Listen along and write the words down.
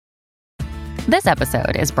This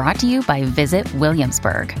episode is brought to you by Visit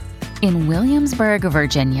Williamsburg. In Williamsburg,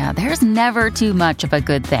 Virginia, there's never too much of a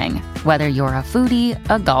good thing. Whether you're a foodie,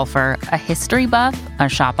 a golfer, a history buff, a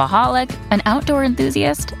shopaholic, an outdoor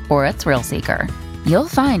enthusiast, or a thrill seeker, you'll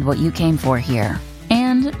find what you came for here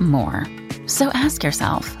and more. So ask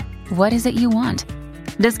yourself, what is it you want?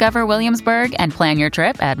 Discover Williamsburg and plan your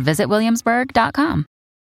trip at visitwilliamsburg.com.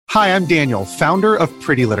 Hi, I'm Daniel, founder of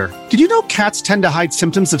Pretty Litter. Did you know cats tend to hide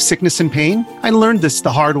symptoms of sickness and pain? I learned this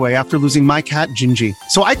the hard way after losing my cat, Gingy.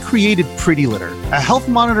 So I created Pretty Litter, a health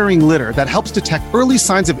monitoring litter that helps detect early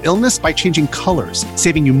signs of illness by changing colors,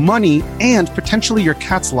 saving you money and potentially your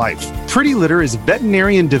cat's life. Pretty Litter is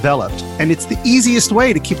veterinarian developed, and it's the easiest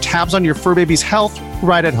way to keep tabs on your fur baby's health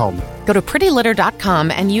right at home. Go to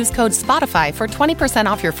prettylitter.com and use code SPOTIFY for 20%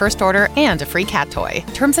 off your first order and a free cat toy.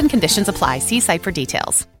 Terms and conditions apply. See site for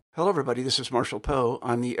details. Hello, everybody. This is Marshall Poe.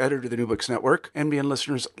 I'm the editor of the New Books Network. NBN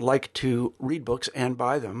listeners like to read books and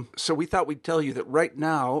buy them. So we thought we'd tell you that right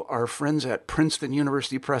now, our friends at Princeton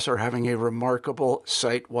University Press are having a remarkable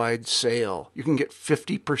site-wide sale. You can get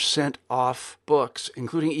 50% off books,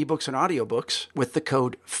 including ebooks and audiobooks, with the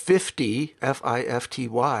code 50,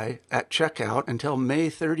 F-I-F-T-Y, at checkout until May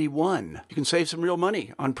 31. You can save some real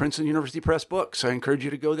money on Princeton University Press books. I encourage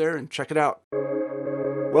you to go there and check it out.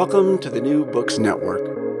 Welcome to the New Books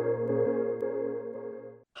Network.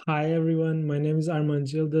 Hi, everyone. My name is Armand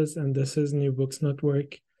Gildas, and this is New Books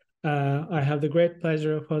Network. I have the great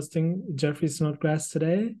pleasure of hosting Jeffrey Snodgrass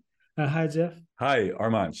today. Hi, Jeff. Hi,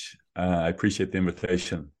 Armand. I appreciate the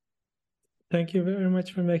invitation. Thank you very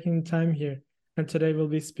much for making time here. And today we'll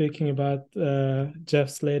be speaking about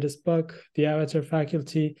Jeff's latest book, The Avatar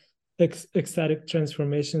Faculty, Ecstatic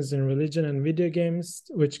Transformations in Religion and Video Games,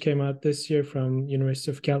 which came out this year from University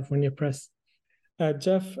of California Press.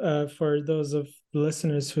 Jeff, for those of the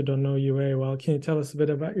listeners who don't know you very well, can you tell us a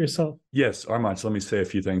bit about yourself? Yes, Armand, let me say a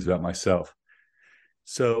few things about myself.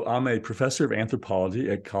 So I'm a professor of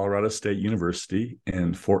anthropology at Colorado State University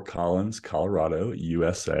in Fort Collins, Colorado,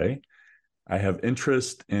 USA. I have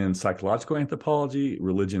interest in psychological anthropology,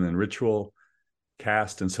 religion and ritual,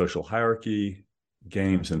 caste and social hierarchy,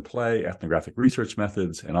 games and play, ethnographic research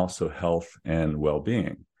methods, and also health and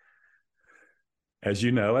well-being. As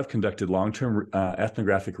you know, I've conducted long-term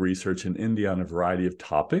ethnographic research in India on a variety of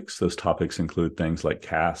topics. Those topics include things like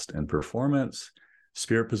caste and performance,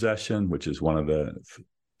 spirit possession, which is one of the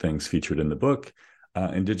things featured in the book,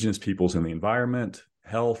 indigenous peoples and the environment,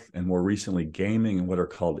 health, and more recently, gaming and what are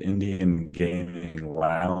called Indian gaming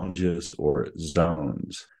lounges or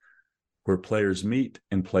zones, where players meet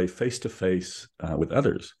and play face-to-face with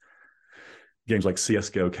others. Games like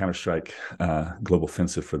CSGO, Counter-Strike, Global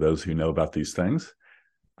Offensive, for those who know about these things.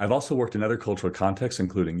 I've also worked in other cultural contexts,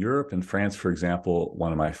 including Europe and France, for example,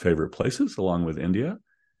 one of my favorite places, along with India.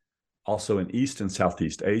 Also in East and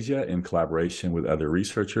Southeast Asia in collaboration with other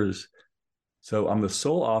researchers. So I'm the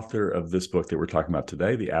sole author of this book that we're talking about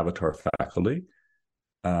today, The Avatar Faculty.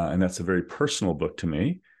 And that's a very personal book to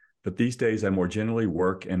me. But these days, I more generally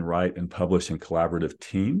work and write and publish in collaborative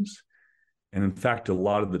teams. And in fact, a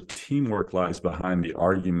lot of the teamwork lies behind the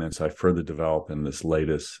arguments I further develop in this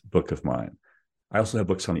latest book of mine. I also have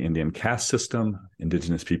books on the Indian caste system,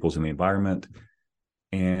 indigenous peoples and the environment,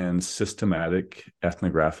 and systematic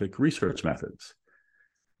ethnographic research methods.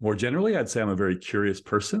 More generally, I'd say I'm a very curious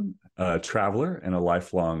person, a traveler, and a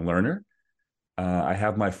lifelong learner. I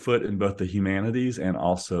have my foot in both the humanities and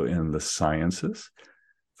also in the sciences.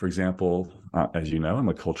 For example, as you know, I'm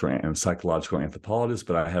a cultural and psychological anthropologist,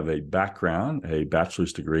 but I have a background, a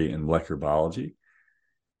bachelor's degree in molecular biology.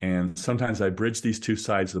 And sometimes I bridge these two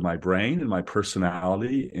sides of my brain and my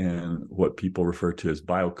personality in what people refer to as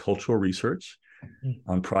biocultural research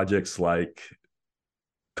on projects like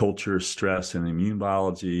culture, stress, and immune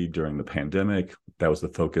biology during the pandemic. That was the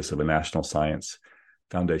focus of a National Science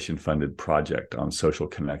Foundation-funded project on social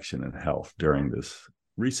connection and health during this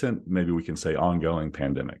recent, maybe we can say ongoing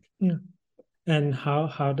pandemic. Yeah. And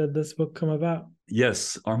how did this book come about?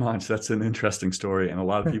 Yes, Armand, that's an interesting story. And a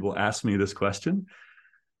lot of people ask me this question.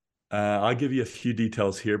 I'll give you a few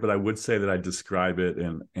details here, but I would say that I describe it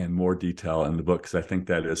in more detail in the book, because I think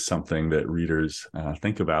that is something that readers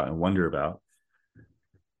think about and wonder about.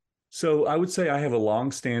 So I would say I have a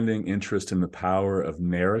long-standing interest in the power of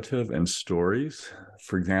narrative and stories.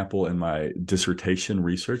 For example, in my dissertation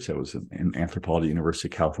research, that was in Anthropology, University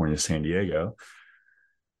of California, San Diego,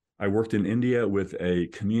 I worked in India with a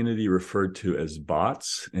community referred to as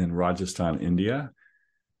Bhatts in Rajasthan, India.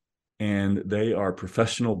 And they are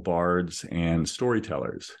professional bards and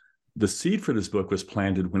storytellers. The seed for this book was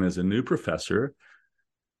planted when, as a new professor,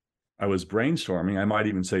 I was brainstorming, I might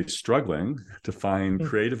even say struggling, to find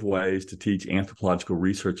creative ways to teach anthropological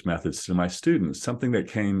research methods to my students, something that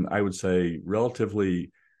came, I would say,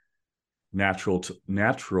 relatively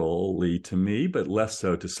naturally to me, but less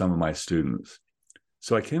so to some of my students.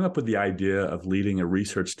 So I came up with the idea of leading a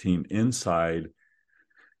research team inside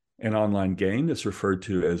an online game that's referred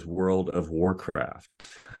to as World of Warcraft.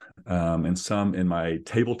 And some in my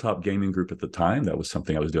tabletop gaming group at the time, that was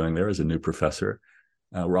something I was doing there as a new professor,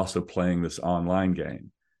 we're also playing this online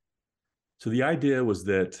game. So the idea was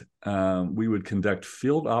that we would conduct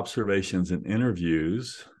field observations and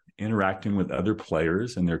interviews, interacting with other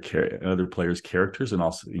players and other players' characters, and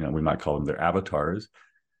also, we might call them their avatars,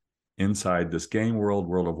 inside this game world,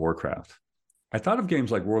 World of Warcraft. I thought of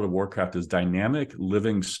games like World of Warcraft as dynamic,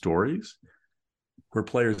 living stories where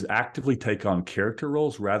players actively take on character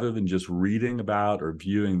roles rather than just reading about or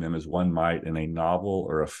viewing them as one might in a novel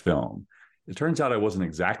or a film. It turns out I wasn't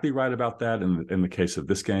exactly right about that in the case of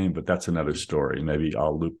this game, but that's another story. Maybe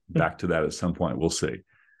I'll loop back to that at some point. We'll see.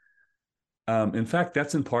 In fact,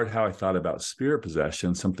 that's in part how I thought about spirit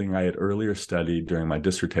possession, something I had earlier studied during my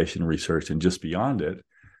dissertation research and just beyond it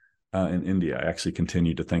in India. I actually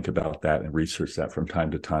continue to think about that and research that from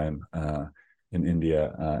time to time in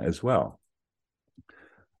India as well.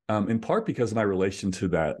 In part because of my relation to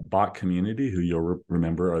that bot community, who you'll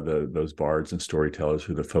remember are those bards and storytellers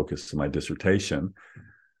who are the focus of my dissertation.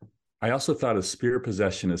 I also thought of spirit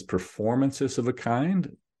possession as performances of a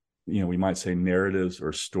kind, we might say narratives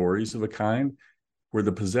or stories of a kind, where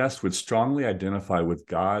the possessed would strongly identify with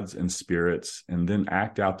gods and spirits and then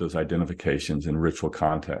act out those identifications in ritual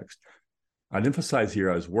context. I'd emphasize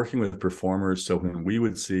here I was working with performers, so when we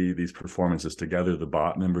would see these performances together, the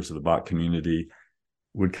bot members of the bot community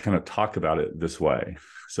would kind of talk about it this way.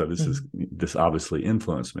 So this obviously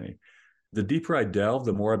influenced me. The deeper I delved,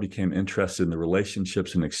 the more I became interested in the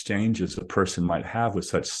relationships and exchanges a person might have with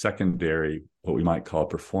such secondary, what we might call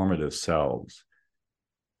performative selves.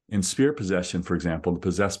 In spirit possession, for example, the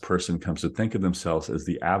possessed person comes to think of themselves as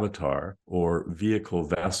the avatar or vehicle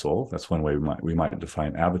vessel. That's one way we might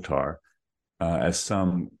define avatar, as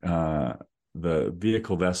the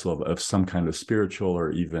vehicle vessel of some kind of spiritual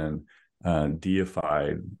or even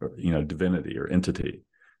deified, divinity or entity.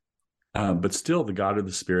 But still, the god or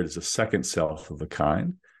the spirit is a second self of a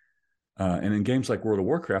kind. And in games like World of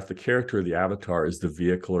Warcraft, the character of the avatar is the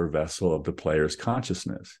vehicle or vessel of the player's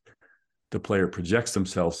consciousness. The player projects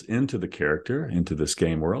themselves into the character, into this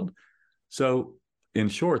game world. So, in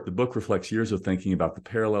short, the book reflects years of thinking about the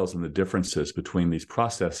parallels and the differences between these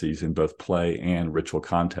processes in both play and ritual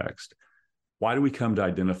context. Why do we come to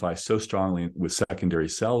identify so strongly with secondary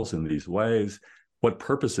selves in these ways? What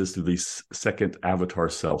purposes do these second avatar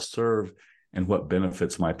selves serve? And what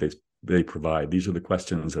benefits might they provide? These are the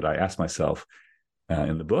questions that I ask myself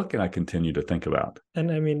in the book, and I continue to think about.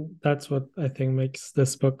 And I mean, that's what I think makes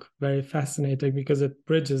this book very fascinating, because it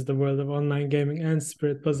bridges the world of online gaming and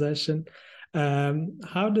spirit possession.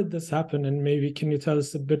 How did this happen? And maybe can you tell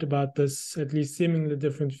us a bit about this, at least seemingly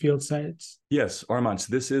different field sites? Yes, Armand,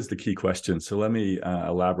 this is the key question. So let me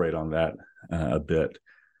elaborate on that a bit.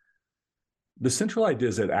 The central idea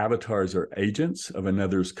is that avatars are agents of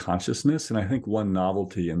another's consciousness. And I think one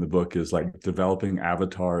novelty in the book is like developing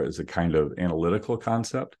avatar as a kind of analytical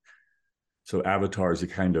concept. So avatar is a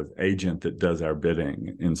kind of agent that does our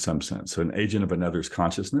bidding in some sense. So an agent of another's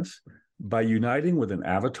consciousness. By uniting with an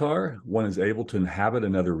avatar, one is able to inhabit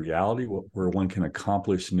another reality where one can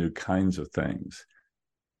accomplish new kinds of things.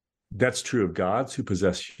 That's true of gods who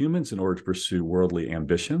possess humans in order to pursue worldly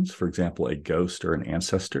ambitions. For example, a ghost or an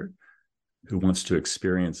ancestor who wants to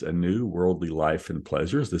experience a new worldly life and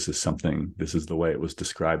pleasures. This is the way it was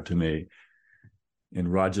described to me in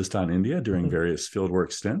Rajasthan, India during various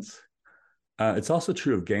fieldwork stints. It's also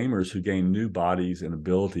true of gamers who gain new bodies and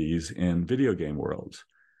abilities in video game worlds.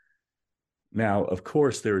 Now, of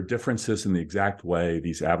course, there are differences in the exact way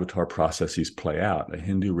these avatar processes play out. A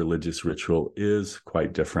Hindu religious ritual is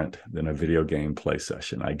quite different than a video game play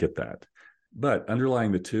session. I get that. But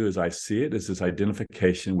underlying the two, as I see it, is this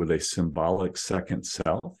identification with a symbolic second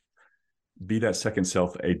self, be that second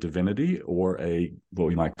self a divinity or what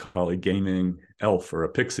we might call a gaming elf or a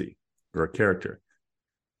pixie or a character.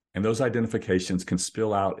 And those identifications can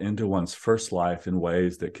spill out into one's first life in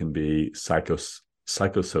ways that can be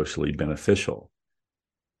psychosocially beneficial.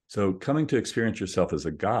 So coming to experience yourself as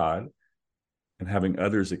a god and having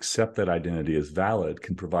others accept that identity as valid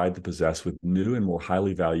can provide the possessed with new and more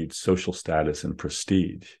highly valued social status and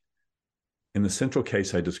prestige. In the central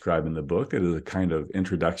case I describe in the book, it is a kind of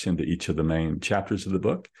introduction to each of the main chapters of the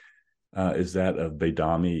book, is that of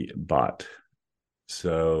Bedami Bhatt.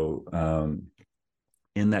 So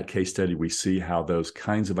In that case study, we see how those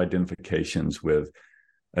kinds of identifications with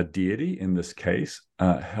a deity, in this case,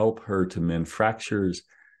 help her to mend fractures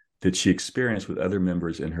that she experienced with other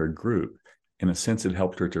members in her group. In a sense, it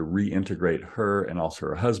helped her to reintegrate her and also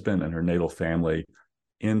her husband and her natal family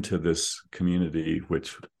into this community,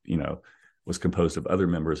 which, was composed of other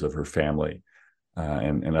members of her family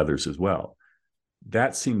and others as well.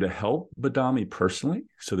 That seemed to help Badami personally.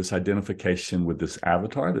 So this identification with this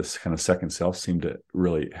avatar, this kind of second self, seemed to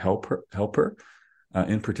really help her,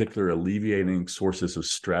 in particular, alleviating sources of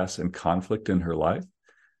stress and conflict in her life.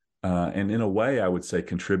 And in a way, I would say,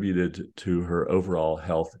 contributed to her overall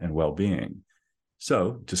health and well-being.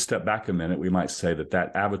 So to step back a minute, we might say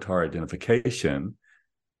that avatar identification,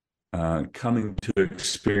 coming to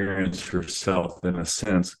experience herself in a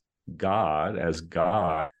sense, God,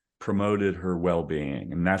 promoted her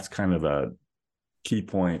well-being. And that's kind of a key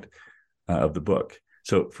point of the book.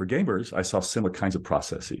 So for gamers, I saw similar kinds of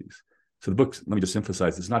processes. So the book, let me just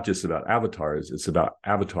emphasize, it's not just about avatars, it's about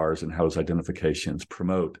avatars and how those identifications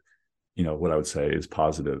promote, what I would say is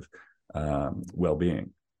positive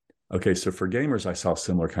well-being. Okay, so for gamers, I saw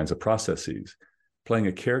similar kinds of processes. Playing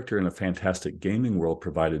a character in a fantastic gaming world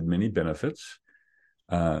provided many benefits.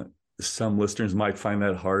 Some listeners might find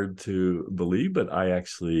that hard to believe, but I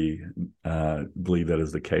actually believe that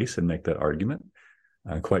is the case and make that argument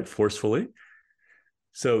quite forcefully.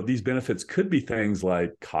 So these benefits could be things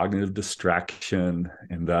like cognitive distraction,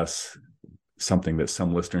 and thus something that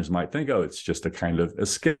some listeners might think, oh, it's just a kind of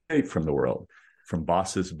escape from the world, from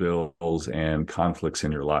bosses' bills and conflicts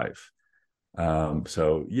in your life.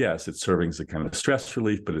 So yes, it's serving as a kind of stress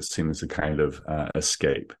relief, but it's seen as a kind of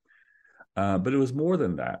escape. But it was more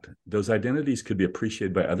than that. Those identities could be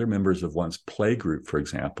appreciated by other members of one's play group, for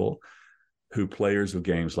example, who players of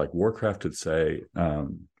games like Warcraft would say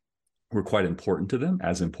were quite important to them,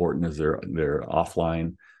 as important as their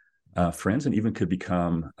offline friends, and even could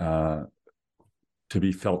become to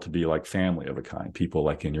be felt to be like family of a kind, people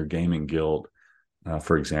like in your gaming guild,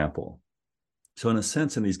 for example. So in a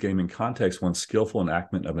sense, in these gaming contexts, one's skillful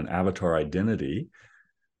enactment of an avatar identity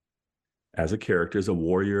as a character, as a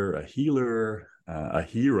warrior, a healer, a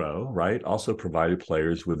hero, right, also provided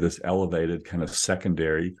players with this elevated kind of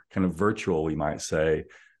secondary, kind of virtual, we might say,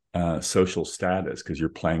 social status, because you're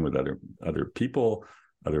playing with other people,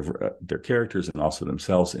 their characters, and also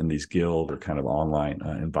themselves in these guild or kind of online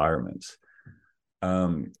environments.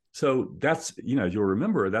 So that's, you'll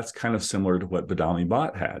remember, that's kind of similar to what Badami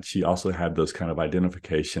Bhat had. She also had those kind of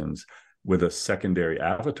identifications with a secondary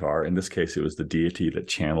avatar. In this case, it was the deity that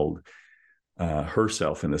channeled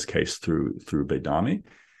herself, in this case, through Badami.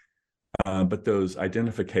 But those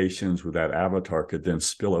identifications with that avatar could then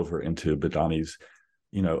spill over into Badami's,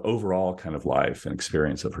 overall kind of life and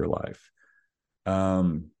experience of her life.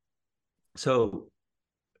 So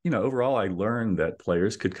overall, I learned that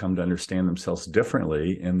players could come to understand themselves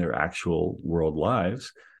differently in their actual world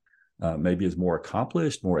lives, maybe as more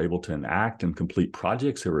accomplished, more able to enact and complete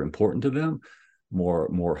projects that were important to them,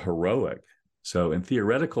 more heroic. So in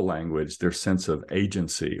theoretical language, their sense of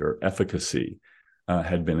agency or efficacy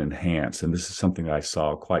had been enhanced. And this is something I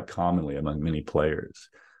saw quite commonly among many players.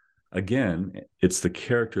 Again, it's the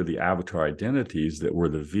character, the avatar identities that were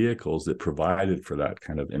the vehicles that provided for that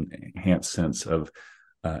kind of enhanced sense of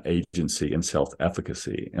agency and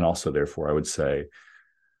self-efficacy, and also, therefore, I would say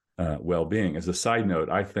well-being. As a side note,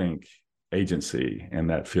 I think agency and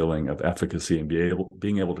that feeling of efficacy and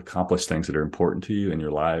being able to accomplish things that are important to you in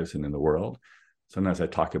your lives and in the world. Sometimes I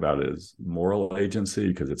talk about it as moral agency,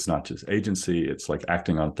 because it's not just agency, it's like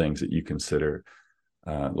acting on things that you consider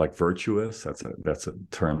like virtuous. That's a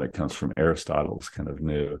term that comes from Aristotle's kind of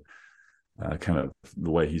new, kind of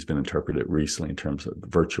the way he's been interpreted recently in terms of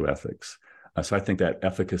virtue ethics. So I think that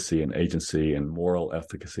efficacy and agency and moral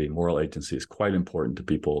agency is quite important to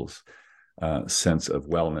people's sense of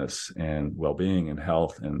wellness and well-being and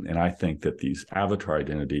health. And I think that these avatar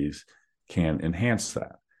identities can enhance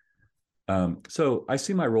that. So I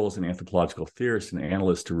see my role as an anthropological theorist and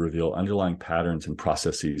analyst to reveal underlying patterns and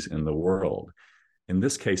processes in the world. In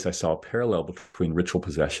this case, I saw a parallel between ritual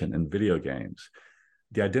possession and video games.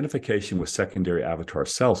 The identification with secondary avatar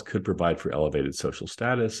selves could provide for elevated social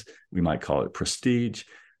status. We might call it prestige,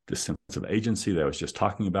 the sense of agency that I was just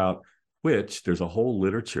talking about, which there's a whole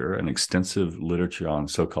literature, an extensive literature on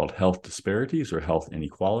so-called health disparities or health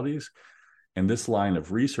inequalities. And this line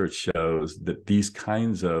of research shows that these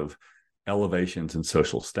kinds of elevations in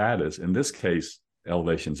social status, in this case,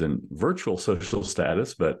 elevations in virtual social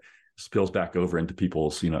status, but spills back over into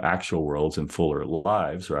people's, actual worlds and fuller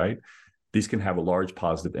lives, right? These can have a large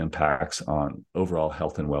positive impacts on overall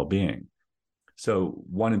health and well-being. So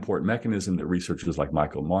one important mechanism that researchers like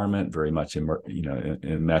Michael Marmot, very much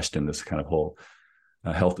enmeshed in this kind of whole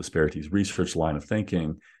health disparities research line of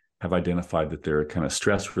thinking, have identified that there are kind of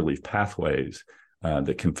stress relief pathways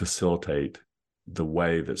that can facilitate the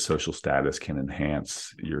way that social status can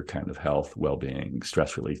enhance your kind of health, well-being,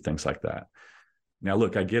 stress relief, things like that. Now,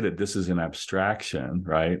 look, I get it. This is an abstraction,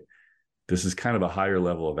 right? This is kind of a higher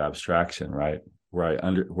level of abstraction, right? Where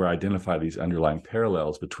I identify these underlying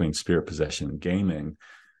parallels between spirit possession and gaming.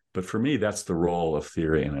 But for me, that's the role of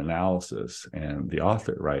theory and analysis and the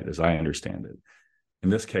author, right, as I understand it. In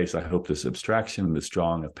this case, I hope this abstraction, this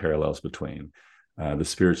drawing of parallels between the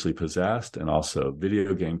spiritually possessed and also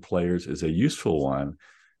video game players is a useful one,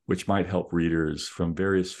 which might help readers from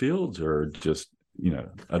various fields or just,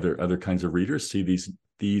 other kinds of readers see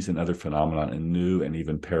these and other phenomena in new and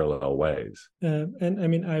even parallel ways. And I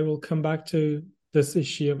mean, I will come back to this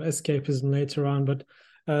issue of escapism later on, but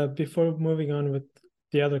before moving on with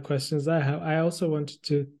the other questions I have, I also wanted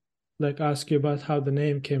to ask you about how the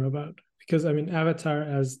name came about. Because I mean, Avatar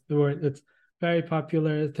as the word, it's very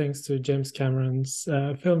popular thanks to James Cameron's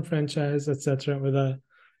film franchise, etc. With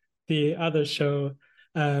the other show.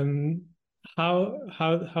 How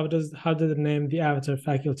did the name the Avatar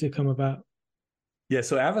faculty come about? Yeah,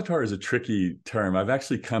 so Avatar is a tricky term. I've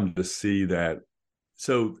actually come to see that.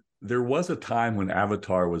 So there was a time when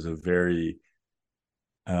Avatar was a very,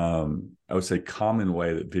 I would say, common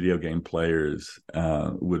way that video game players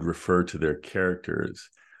would refer to their characters.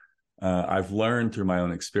 I've learned through my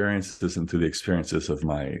own experiences and through the experiences of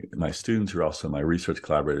my students, who are also my research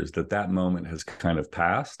collaborators, that moment has kind of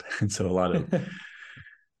passed, and so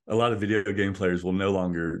a lot of video game players will no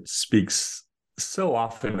longer speak so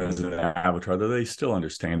often as an avatar, though they still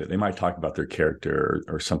understand it. They might talk about their character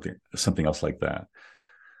or something else like that.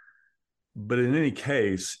 But in any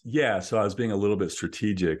case, yeah, so I was being a little bit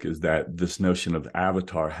strategic, is that this notion of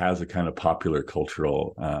avatar has a kind of popular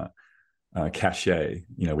cultural cachet,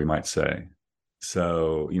 we might say.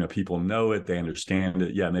 So, people know it, they understand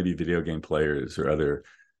it. Yeah, maybe video game players or other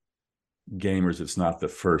gamers, it's not the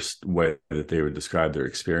first way that they would describe their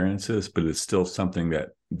experiences, but it's still something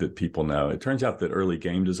that people know. It turns out that early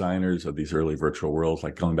game designers of these early virtual worlds,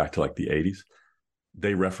 like going back to the 80s,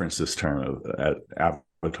 they reference this term of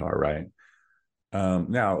avatar, right?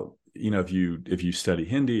 Now, if you study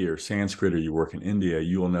Hindi or Sanskrit, or you work in India,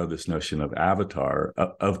 you will know this notion of avatar,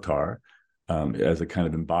 as a kind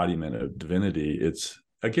of embodiment of divinity. It's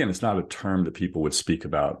not a term that people would speak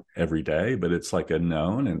about every day, but it's like a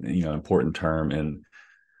known and important term in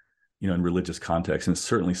religious context, and it's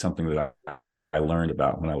certainly something that I learned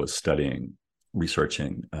about when I was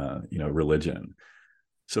researching religion.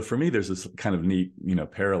 So for me, there's this kind of neat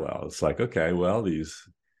parallel. It's like, okay, well, these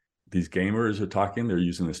gamers are talking, they're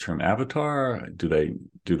using this term avatar. Do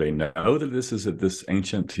they know that this is this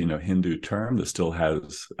ancient Hindu term that still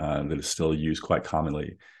has that is still used quite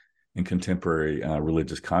commonly in contemporary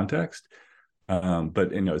religious context?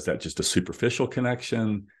 But is that just a superficial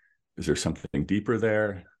connection? Is there something deeper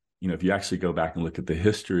there? If you actually go back and look at the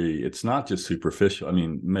history, it's not just superficial. I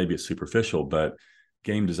mean, maybe it's superficial, but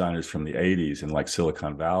game designers from the 80s in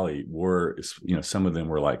Silicon Valley were, some of them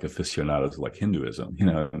were aficionados like Hinduism,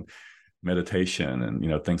 meditation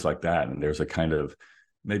and things like that. And there's a kind of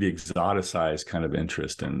maybe exoticized kind of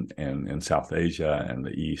interest in South Asia and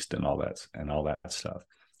the East and all that stuff.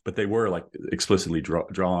 But they were explicitly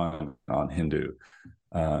drawn on Hindu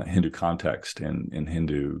context and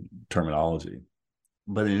Hindu terminology.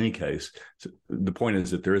 But in any case, the point is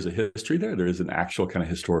that there is a history there. There is an actual kind of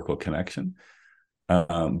historical connection.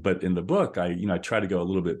 But in the book, I try to go a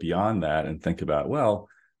little bit beyond that and think about, well,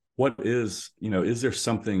 what is there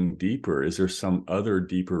something deeper? Is there some other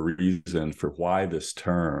deeper reason for why this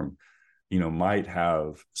term, might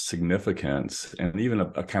have significance, and even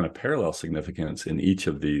a kind of parallel significance in each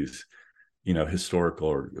of these, historical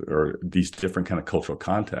or these different kind of cultural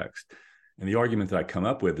contexts? And the argument that I come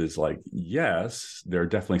up with is yes, there are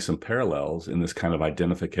definitely some parallels in this kind of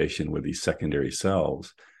identification with these secondary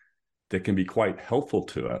selves that can be quite helpful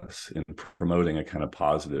to us in promoting a kind of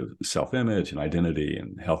positive self-image and identity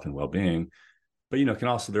and health and well-being. But,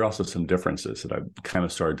 there are also some differences that I've kind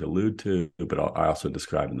of started to allude to, but I also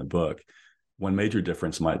describe in the book. One major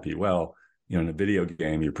difference might be, well, in a video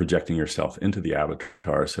game, you're projecting yourself into the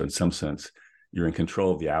avatar. So in some sense, you're in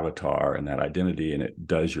control of the avatar and that identity, and it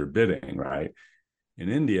does your bidding, right? In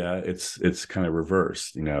India, it's kind of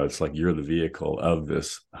reversed. It's like you're the vehicle of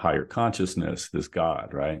this higher consciousness, this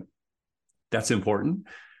God, right? That's important.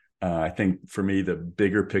 I think for me, the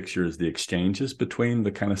bigger picture is the exchanges between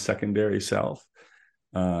the kind of secondary self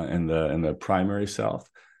and the primary self.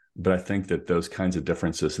 But I think that those kinds of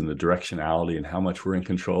differences in the directionality and how much we're in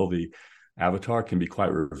control of the avatar can be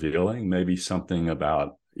quite revealing. Maybe something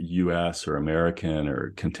about US or American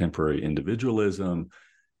or contemporary individualism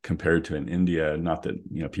compared to in India. Not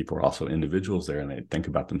that, people are also individuals there and they think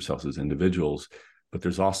about themselves as individuals, but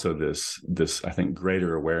there's also this, I think,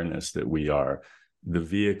 greater awareness that we are the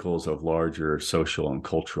vehicles of larger social and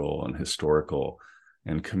cultural and historical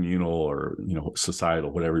and communal or,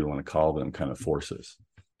 societal, whatever you want to call them, kind of forces.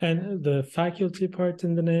 And the faculty part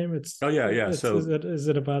in the name, So is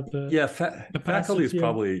it about the faculty is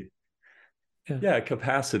probably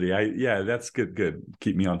capacity. That's good.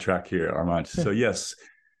 Keep me on track here, Armand. So yes,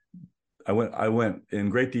 I went in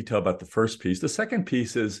great detail about the first piece. The second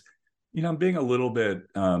piece is, I'm being a little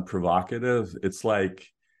bit provocative. It's like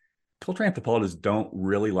cultural anthropologists don't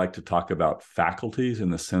really like to talk about faculties in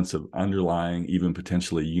the sense of underlying, even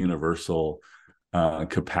potentially universal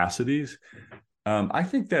capacities. I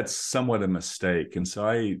think that's somewhat a mistake. And so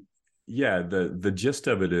the gist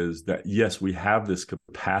of it is that, yes, we have this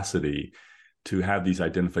capacity to have these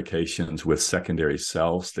identifications with secondary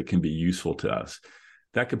selves that can be useful to us.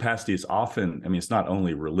 That capacity is often, it's not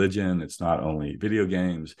only religion, it's not only video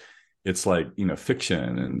games, it's like,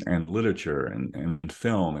 fiction and literature and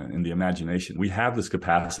film and the imagination. We have this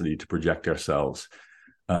capacity to project ourselves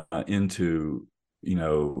into,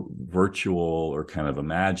 virtual or kind of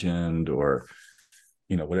imagined or,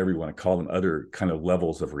 whatever you want to call them, other kind of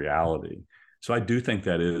levels of reality. So I do think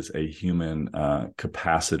that is a human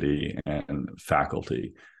capacity and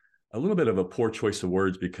faculty. A little bit of a poor choice of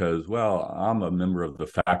words because, well, I'm a member of the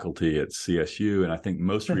faculty at CSU, and I think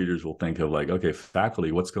most readers will think of like, okay,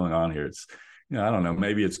 faculty, what's going on here? It's, I don't know,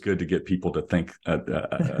 maybe it's good to get people to think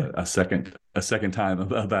a second time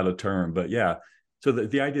about a term, but yeah. So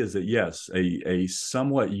the idea is that yes, a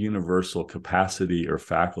somewhat universal capacity or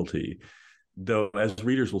faculty. Though, as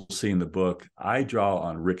readers will see in the book, I draw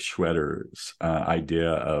on Rick Schroeder's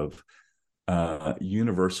idea of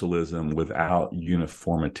universalism without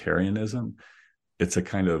uniformitarianism. It's a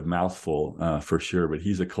kind of mouthful for sure, but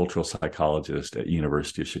he's a cultural psychologist at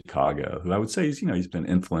University of Chicago, who I would say he's been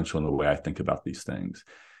influential in the way I think about these things.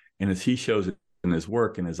 And as he shows it in his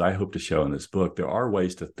work, and as I hope to show in this book, there are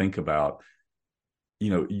ways to think about,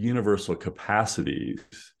 universal capacities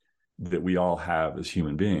that we all have as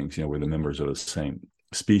human beings. We're the members of the same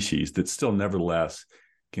species that still nevertheless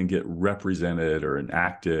can get represented or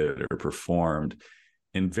enacted or performed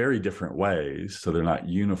in very different ways. So they're not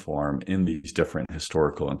uniform in these different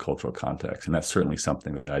historical and cultural contexts. And that's certainly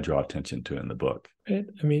something that I draw attention to in the book. Right.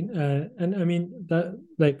 That,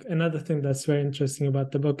 like, another thing that's very interesting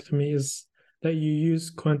about the book to me is that you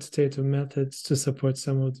use quantitative methods to support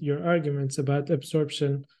some of your arguments about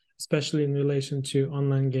absorption, especially in relation to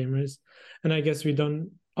online gamers. And I guess we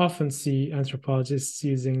don't often see anthropologists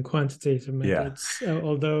using quantitative methods,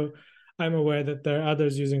 although I'm aware that there are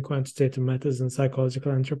others using quantitative methods in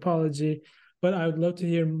psychological anthropology. But I would love to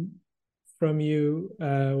hear from you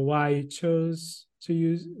why you chose to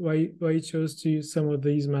use some of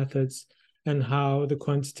these methods and how the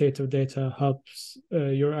quantitative data helps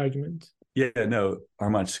your argument. Yeah, no,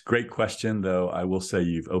 Armand, great question, though I will say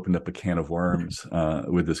you've opened up a can of worms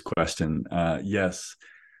with this question. Yes,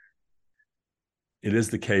 it is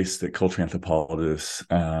the case that cultural anthropologists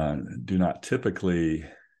do not typically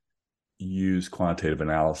use quantitative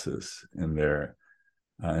analysis in their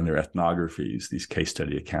ethnographies, these case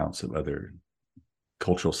study accounts of other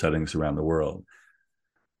cultural settings around the world.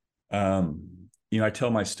 I tell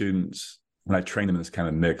my students when I train them in this kind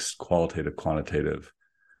of mixed qualitative, quantitative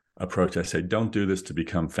approach, I say, don't do this to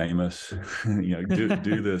become famous.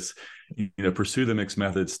 Do this, pursue the mixed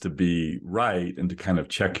methods to be right and to kind of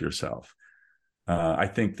check yourself.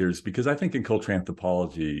 Because I think in cultural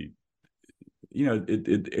anthropology,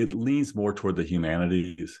 it leans more toward the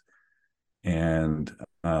humanities. And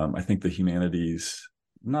I think the humanities,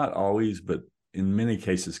 not always, but in many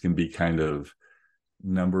cases can be kind of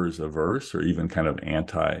numbers averse or even kind of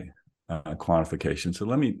anti quantification. So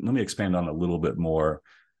let me expand on a little bit more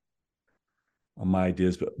on my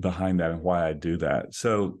ideas behind that and why I do that.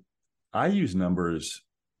 So I use numbers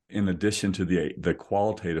in addition to the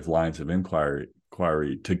qualitative lines of inquiry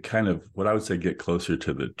to kind of what I would say get closer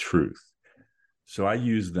to the truth. So I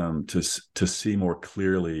use them to see more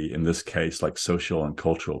clearly, in this case, like social and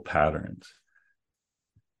cultural patterns.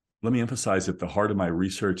 Let me emphasize that the heart of my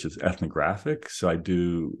research is ethnographic. So I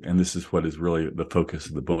do, and this is what is really the focus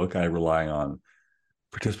of the book, I rely on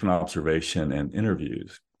participant observation and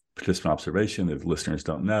interviews. Participant observation, if listeners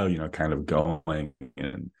don't know, kind of going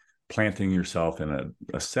and planting yourself in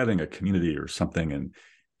a setting, a community or something, and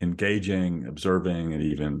engaging, observing, and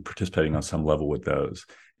even participating on some level with those.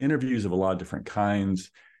 Interviews of a lot of different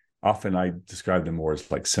kinds. Often I describe them more as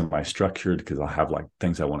like semi-structured because I'll have like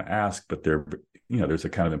things I want to ask, but there's a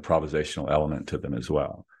kind of improvisational element to them as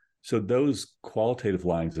well. So those qualitative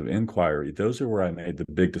lines of inquiry, those are where I made the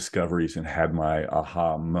big discoveries and had my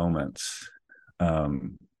aha moments,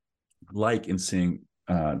 like in seeing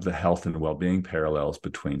the health and well-being parallels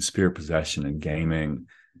between spirit possession and gaming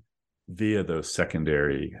via those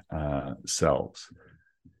secondary selves.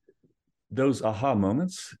 Those aha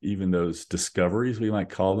moments, even those discoveries, we might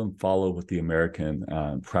call them, follow what the American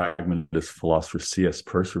pragmatist philosopher C.S.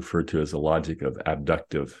 Peirce referred to as the logic of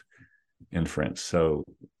abductive inference. So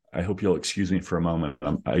I hope you'll excuse me for a moment.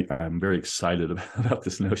 I'm very excited about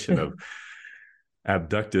this notion of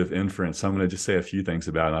abductive inference. I'm going to just say a few things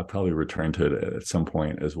about it, and I'll probably return to it at some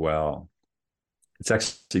point as well. It's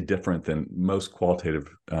actually different than most qualitative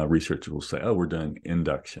researchers will say, oh, we're doing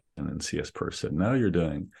induction. And C.S. Peirce said, no, you're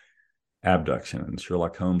doing abduction. And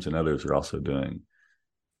Sherlock Holmes and others are also doing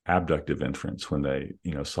abductive inference when they,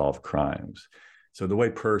 solve crimes. So the way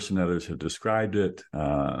Peirce and others have described it,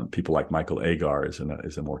 people like Michael Agar is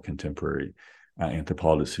a more contemporary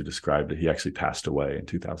anthropologist who described it. He actually passed away in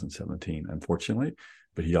 2017, unfortunately,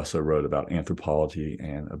 but he also wrote about anthropology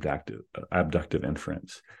and abductive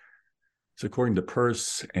inference. So according to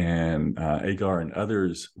Peirce and Agar and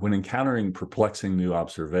others, when encountering perplexing new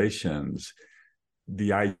observations,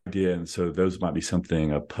 the idea, and so those might be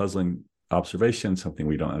something, a puzzling observation, something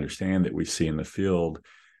we don't understand that we see in the field,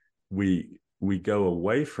 we go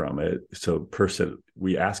away from it. So Peirce said,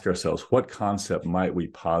 we ask ourselves, what concept might we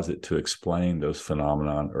posit to explain those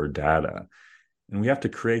phenomenon or data? And we have to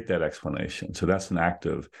create that explanation. So that's an act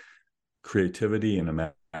of creativity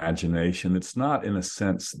and imagination. It's not, in a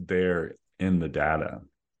sense, there in the data.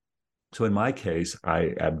 So in my case,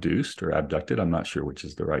 I abducted, I'm not sure which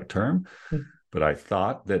is the right term, but I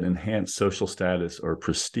thought that enhanced social status or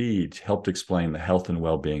prestige helped explain the health and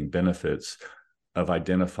well-being benefits of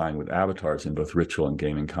identifying with avatars in both ritual and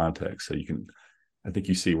gaming contexts. So I think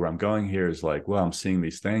you see where I'm going here is like, well, I'm seeing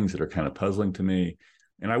these things that are kind of puzzling to me.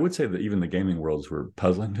 And I would say that even the gaming worlds were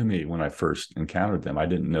puzzling to me when I first encountered them. I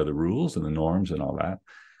didn't know the rules and the norms and all that.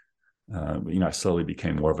 I slowly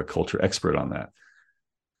became more of a culture expert on that.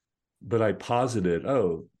 But I posited,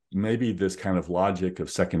 maybe this kind of logic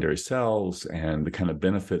of secondary cells and the kind of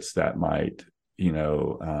benefits that might,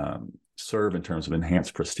 serve in terms of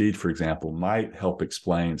enhanced prestige, for example, might help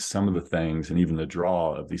explain some of the things and even the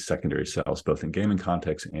draw of these secondary cells, both in gaming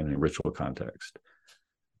context and in ritual context.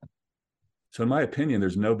 So in my opinion,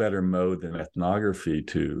 there's no better mode than ethnography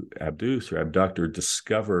to abduce or abduct or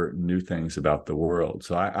discover new things about the world.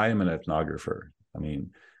 So I am an ethnographer,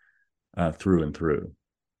 through and through.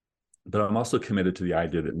 But I'm also committed to the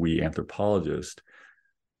idea that we anthropologists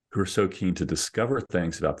who are so keen to discover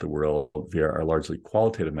things about the world via our largely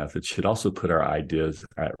qualitative methods should also put our ideas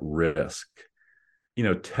at risk.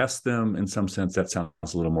 Test them in some sense. That sounds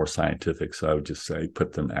a little more scientific. So I would just say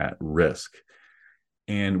put them at risk.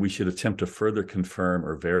 And we should attempt to further confirm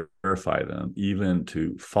or verify them, even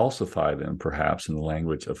to falsify them, perhaps, in the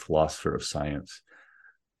language of philosopher of science,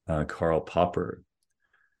 Karl Popper.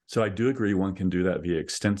 So I do agree one can do that via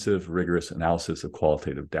extensive, rigorous analysis of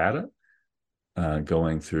qualitative data,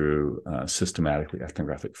 going through systematically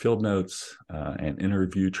ethnographic field notes and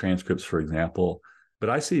interview transcripts, for example. But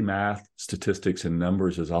I see math, statistics, and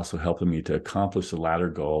numbers as also helping me to accomplish the latter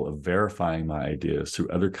goal of verifying my ideas through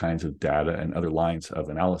other kinds of data and other lines of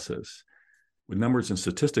analysis. With numbers and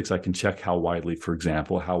statistics, I can check how widely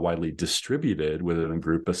distributed within a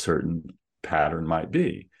group a certain pattern might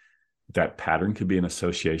be. That pattern could be an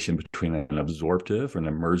association between an absorptive and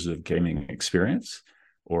immersive gaming experience,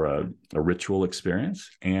 or a ritual experience,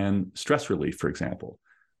 and stress relief, for example,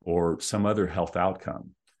 or some other health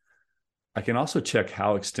outcome. I can also check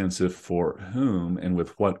how extensive, for whom, and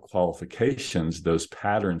with what qualifications those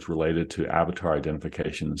patterns related to avatar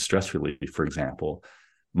identification and stress relief, for example,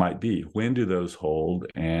 might be. When do those hold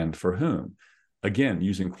and for whom? Again,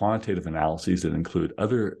 using quantitative analyses that include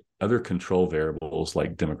other control variables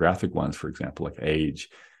like demographic ones, for example, like age,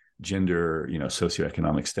 gender,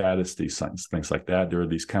 socioeconomic status, these things like that. There are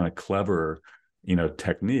these kind of clever,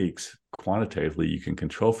 techniques quantitatively you can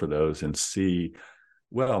control for those and see,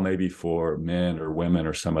 well, maybe for men or women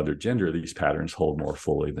or some other gender, these patterns hold more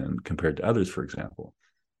fully than compared to others, for example.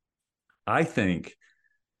 I think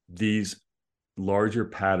these larger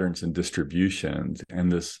patterns and distributions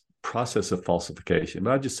and this process of falsification,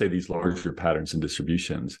 but I'd just say these larger patterns and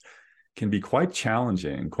distributions can be quite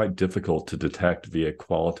challenging, quite difficult to detect via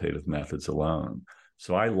qualitative methods alone.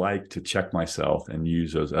 So I like to check myself and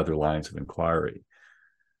use those other lines of inquiry.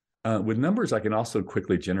 With numbers, I can also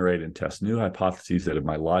quickly generate and test new hypotheses that if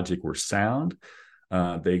my logic were sound,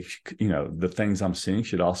 the things I'm seeing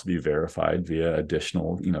should also be verified via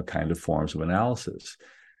additional, kind of forms of analysis.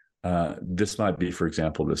 This might be, for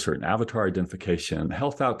example, the certain avatar identification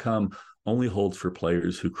health outcome only holds for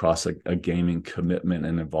players who cross a gaming commitment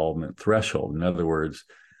and involvement threshold. In other words,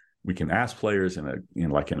 we can ask players in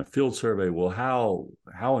a field survey, well,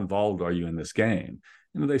 how involved are you in this game?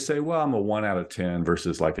 And they say, well, I'm a 1 out of 10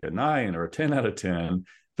 versus like a 9 or a 10 out of 10.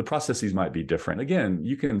 The processes might be different. Again,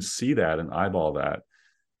 you can see that and eyeball that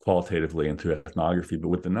qualitatively and through ethnography, but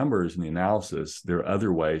with the numbers and the analysis, there are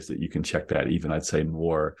other ways that you can check that even, I'd say,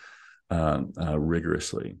 more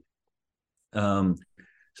rigorously.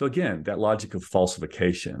 So again, that logic of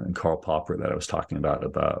falsification and Karl Popper that I was talking about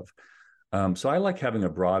above. So I like having a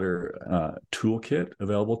broader toolkit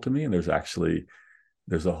available to me, and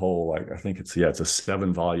there's a whole, I think it's a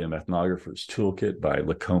 7-volume ethnographer's toolkit by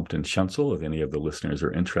Lecomte and Schunsel, if any of the listeners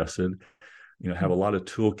are interested. Have a lot of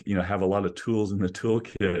tools in the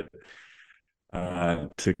toolkit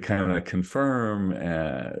to kind of confirm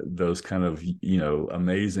those kind of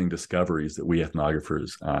amazing discoveries that we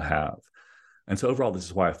ethnographers have. And so overall, this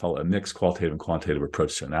is why I follow a mixed qualitative and quantitative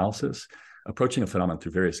approach to analysis. Approaching a phenomenon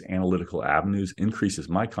through various analytical avenues increases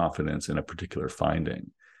my confidence in a particular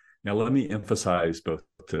finding. Now, let me emphasize both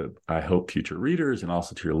to, I hope, future readers and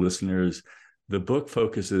also to your listeners, the book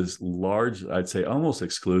focuses I'd say almost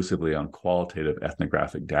exclusively on qualitative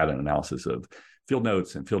ethnographic data and analysis of field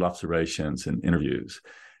notes and field observations and interviews.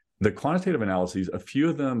 The quantitative analyses, a few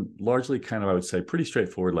of them largely kind of, I would say, pretty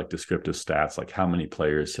straightforward, like descriptive stats, like how many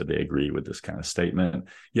players said they agree with this kind of statement.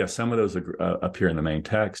 Yes, some of those appear in the main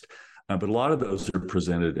text, but a lot of those are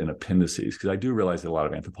presented in appendices, because I do realize that a lot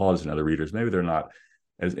of anthropologists and other readers, maybe they're not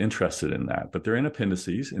as interested in that, but they're in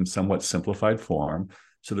appendices in somewhat simplified form.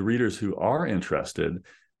 So the readers who are interested,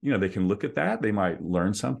 they can look at that. They might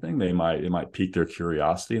learn something. It might pique their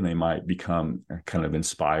curiosity, and they might become kind of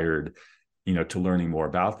inspired, to learning more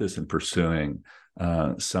about this and pursuing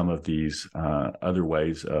some of these other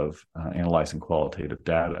ways of analyzing qualitative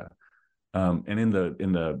data. And in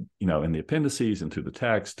the appendices and through the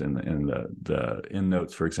text and the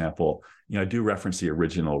endnotes, for example, I do reference the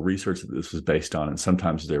original research that this was based on, and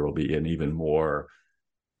sometimes there will be an even more,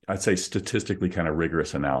 I'd say, statistically kind of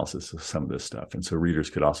rigorous analysis of some of this stuff. And so readers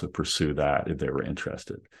could also pursue that if they were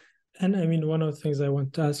interested. And I mean, one of the things I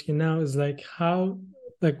want to ask you now is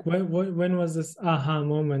when was this aha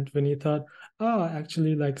moment when you thought, oh,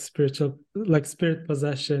 actually, spirit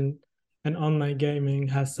possession and online gaming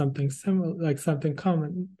has something similar, like something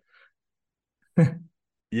common?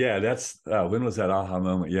 Yeah, that's when was that aha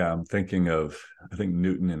moment? Yeah, I'm thinking of, I think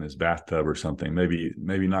Newton in his bathtub or something.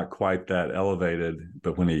 Maybe not quite that elevated,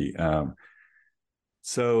 but when he I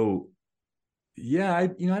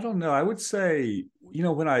don't know. I would say,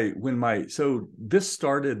 so this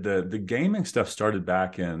started, the gaming stuff started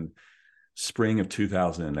back in spring of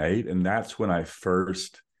 2008, and that's when I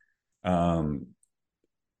first brought,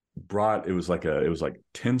 it was like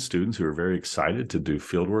 10 students who were very excited to do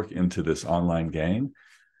fieldwork into this online game.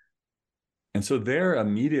 And so there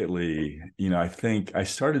immediately, I think I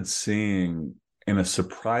started seeing in a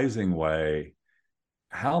surprising way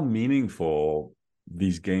how meaningful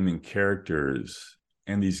these gaming characters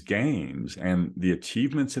and these games and the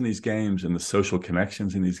achievements in these games and the social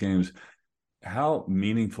connections in these games, how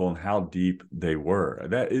meaningful and how deep they were.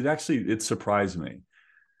 It surprised me.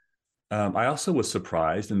 I also was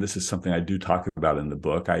surprised, and this is something I do talk about in the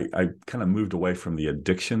book, I kind of moved away from the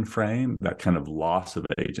addiction frame, that kind of loss of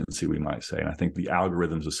agency, we might say. And I think the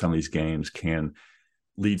algorithms of some of these games can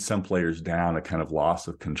lead some players down a kind of loss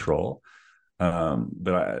of control.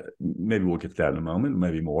 But maybe we'll get to that in a moment,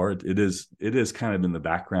 maybe more. It is kind of in the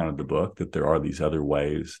background of the book that there are these other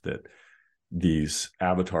ways that these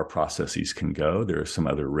avatar processes can go. There is some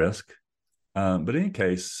other risk. But in any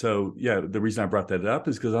case, so yeah, the reason I brought that up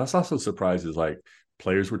is because I was also surprised is like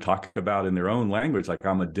players were talking about in their own language, like,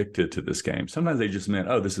 I'm addicted to this game. Sometimes they just meant,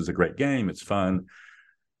 oh, this is a great game. It's fun.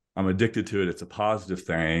 I'm addicted to it. It's a positive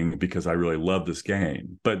thing because I really love this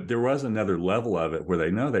game. But there was another level of it where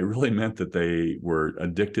they really meant that they were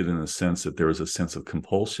addicted in the sense that there was a sense of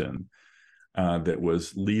compulsion that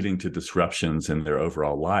was leading to disruptions in their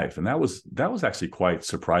overall life. And that was actually quite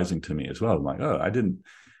surprising to me as well. I'm like, oh,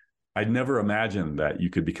 I'd never imagined that you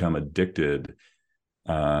could become addicted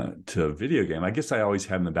to a video game. I guess I always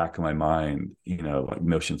had in the back of my mind, like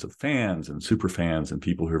notions of fans and super fans and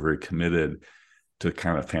people who are very committed to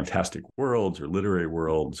kind of fantastic worlds or literary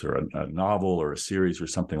worlds or a novel or a series or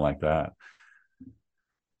something like that.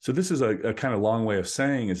 So this is a kind of long way of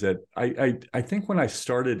saying is that I think when I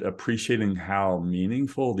started appreciating how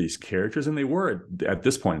meaningful these characters, and they were at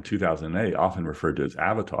this point in 2008, often referred to as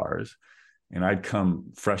avatars, and I'd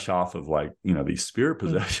come fresh off of like, these spirit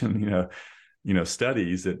possession,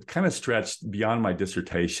 studies that kind of stretched beyond my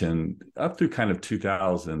dissertation up through kind of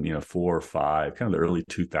 2004 or five, kind of the early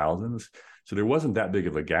 2000s. So there wasn't that big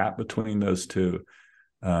of a gap between those two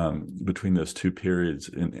periods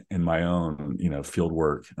in my own, field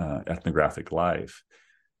work, ethnographic life.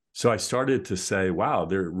 So I started to say, wow,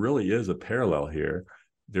 there really is a parallel here.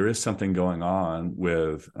 There is something going on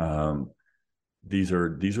with these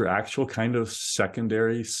are actual kind of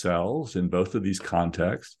secondary cells in both of these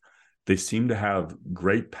contexts. They seem to have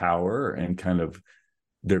great power and kind of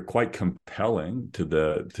they're quite compelling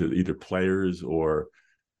to either players or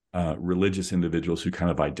religious individuals who kind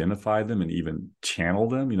of identify them and even channel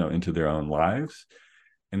them, into their own lives.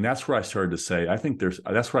 And that's where I started to say,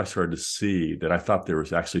 that's where I started to see that I thought there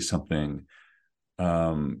was actually something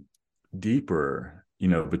deeper,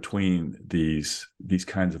 between these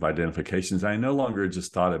kinds of identifications. I no longer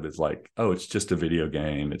just thought of it as like, oh, it's just a video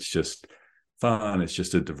game. It's just fun. It's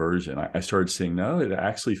just a diversion. I started seeing, no, it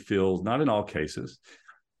actually feels, not in all cases,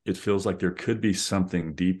 it feels like there could be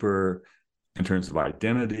something deeper in terms of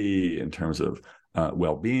identity, in terms of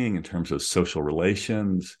well-being, in terms of social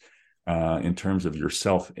relations, in terms of your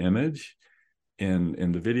self-image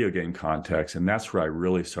in the video game context. And that's where I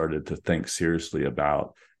really started to think seriously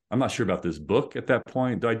about, I'm not sure about this book at that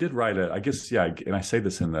point, though I did write and I say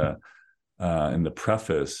this in the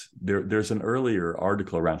preface, there's an earlier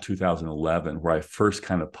article around 2011 where I first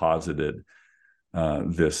kind of posited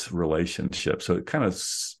this relationship. So it kind of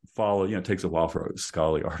it takes a while for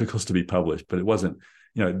scholarly articles to be published, but it wasn't,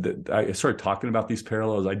 I started talking about these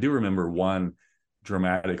parallels. I do remember one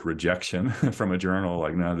dramatic rejection from a journal,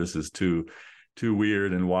 like, no, this is too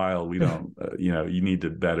weird and wild. We don't, you need to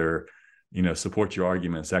better, support your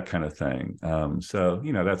arguments, that kind of thing. So,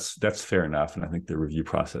 that's fair enough. And I think the review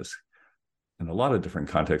process in a lot of different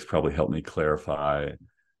contexts probably helped me clarify,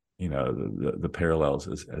 the parallels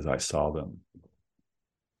as I saw them.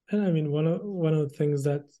 And I mean, one of the things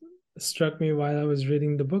that struck me while I was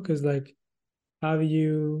reading the book is like how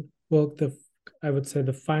you walk I would say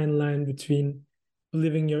the fine line between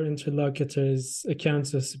believing your interlocutor's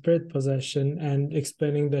accounts of spirit possession and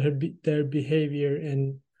explaining their behavior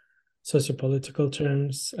in sociopolitical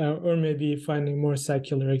terms, or maybe finding more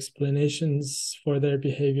secular explanations for their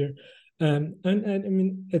behavior. And I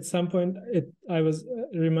mean, at some point, I was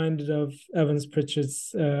reminded of Evans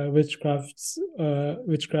Pritchard's Witchcraft,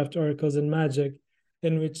 Oracles, and Magic,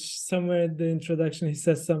 in which somewhere in the introduction he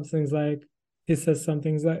says something like,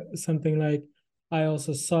 "I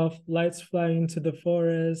also saw lights flying into the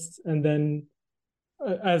forest," and then,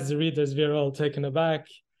 as the readers, we are all taken aback.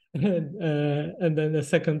 And then a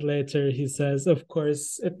second later, he says, "Of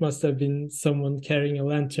course, it must have been someone carrying a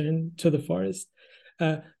lantern to the forest."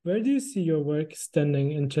 Where do you see your work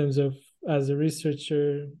standing in terms of, as a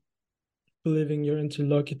researcher, believing your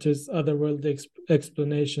interlocutors' otherworldly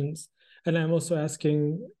explanations? And I'm also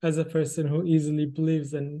asking, as a person who easily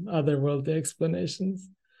believes in otherworldly explanations.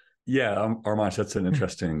 Yeah, Armanj, that's an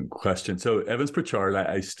interesting question. So Evans Pritchard,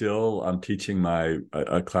 I'm teaching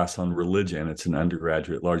a class on religion. It's an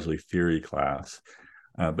undergraduate, largely theory class,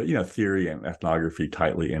 but theory and ethnography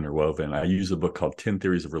tightly interwoven. I use a book called 10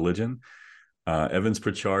 Theories of Religion. Evans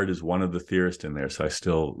Pritchard is one of the theorists in there, so I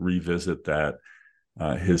still revisit that,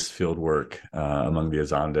 his field work among the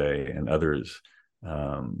Azande and others.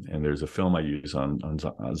 And there's a film I use on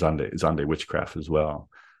Zande witchcraft as well.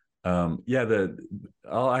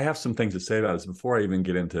 I have some things to say about this before I even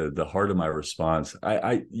get into the heart of my response.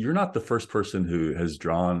 You're not the first person who has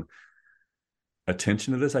drawn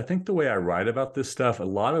attention to this. I think the way I write about this stuff, a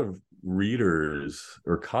lot of readers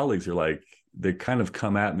or colleagues are like, they kind of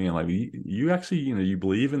come at me and like, you actually, you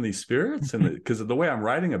believe in these spirits? And because of the way I'm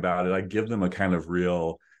writing about it, I give them a kind of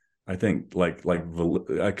real, I think like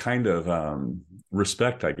a kind of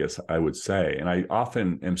respect, I guess I would say. And I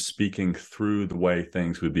often am speaking through the way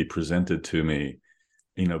things would be presented to me,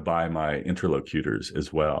 by my interlocutors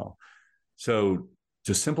as well. So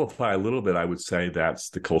to simplify a little bit, I would say that's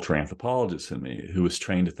the cultural anthropologist in me, who was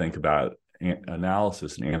trained to think about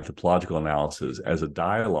analysis and anthropological analysis as a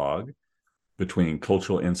dialogue between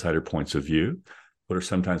cultural insider points of view, what are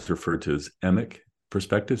sometimes referred to as emic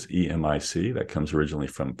perspectives, EMIC, that comes originally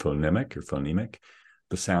from phonemic,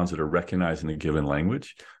 the sounds that are recognized in a given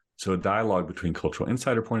language. So a dialogue between cultural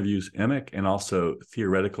insider point of views, emic, and also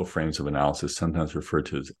theoretical frames of analysis, sometimes referred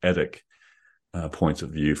to as etic points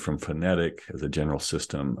of view from phonetic as a general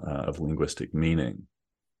system of linguistic meaning.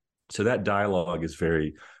 So that dialogue is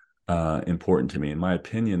very important to me. In my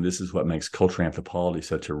opinion, this is what makes cultural anthropology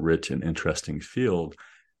such a rich and interesting field,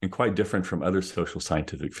 and quite different from other social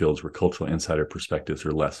scientific fields where cultural insider perspectives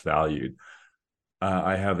are less valued.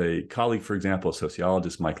 I have a colleague, for example, a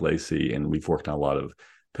sociologist, Mike Lacey, and we've worked on a lot of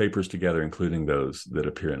papers together, including those that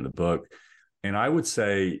appear in the book. And I would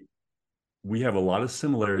say we have a lot of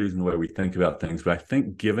similarities in the way we think about things, but I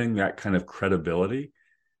think giving that kind of credibility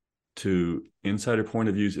to insider point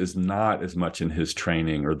of views is not as much in his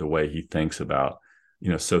training or the way he thinks about,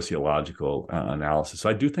 sociological analysis. So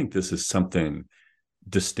I do think this is something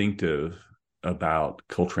distinctive about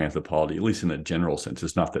cultural anthropology, at least in a general sense.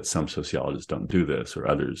 It's not that some sociologists don't do this or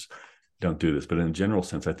others don't do this, but in a general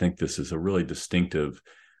sense, I think this is a really distinctive,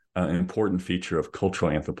 important feature of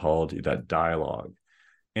cultural anthropology, that dialogue,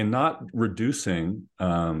 and not reducing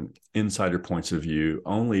insider points of view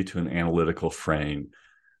only to an analytical frame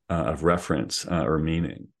of reference or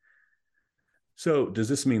meaning. So does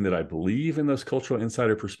this mean that I believe in those cultural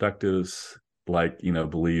insider perspectives, like,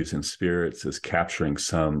 believes in spirits as capturing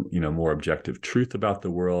some, more objective truth about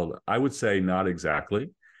the world? I would say not exactly.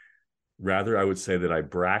 Rather, I would say that I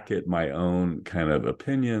bracket my own kind of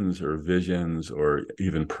opinions or visions or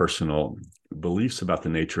even personal beliefs about the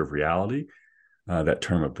nature of reality. That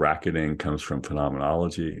term of bracketing comes from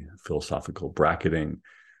phenomenology, philosophical bracketing.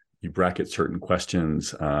 You bracket certain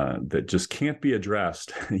questions that just can't be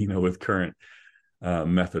addressed, with current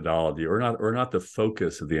methodology, or not the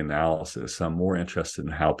focus of the analysis. I'm more interested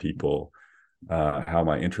in how people, how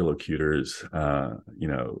my interlocutors,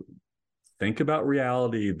 think about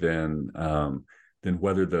reality than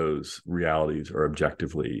whether those realities are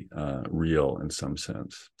objectively real in some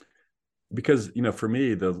sense. Because for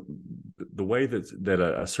me, the way that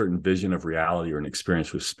a certain vision of reality or an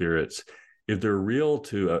experience with spirits, if they're real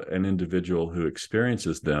to an individual who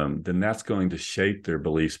experiences them, then that's going to shape their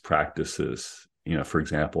beliefs, practices, for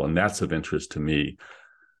example, and that's of interest to me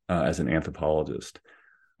as an anthropologist.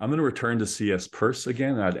 I'm going to return to C.S. Peirce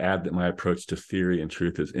again. I'd add that my approach to theory and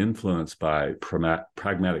truth is influenced by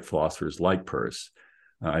pragmatic philosophers like Peirce.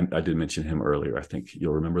 I did mention him earlier. I think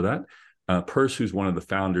you'll remember that. Peirce, who's one of the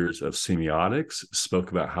founders of semiotics,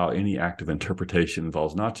 spoke about how any act of interpretation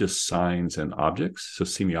involves not just signs and objects. So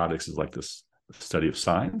semiotics is like this study of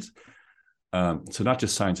signs. So not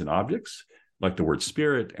just signs and objects, like the word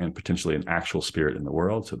spirit and potentially an actual spirit in the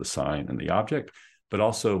world, so the sign and the object, but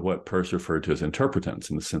also what Peirce referred to as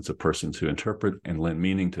interpretants, in the sense of persons who interpret and lend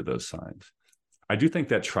meaning to those signs. I do think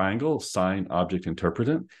that triangle, sign, object,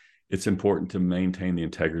 interpretant, it's important to maintain the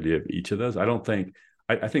integrity of each of those.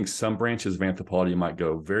 I think some branches of anthropology might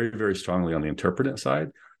go very, very strongly on the interpretant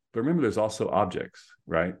side, but remember, there's also objects,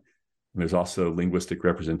 right? And there's also linguistic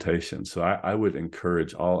representation. So I would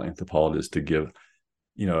encourage all anthropologists to give,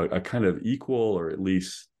 a kind of equal, or at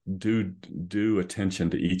least due attention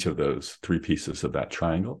to each of those three pieces of that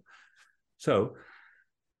triangle. So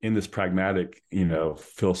in this pragmatic,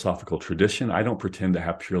 philosophical tradition, I don't pretend to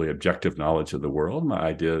have purely objective knowledge of the world. My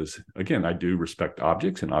ideas, again, I do respect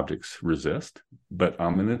objects, and objects resist, but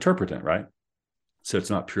I'm an interpretant, right? So it's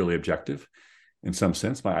not purely objective. In some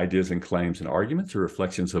sense, my ideas and claims and arguments are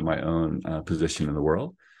reflections of my own position in the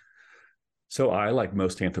world. So I, like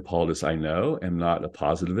most anthropologists I know, am not a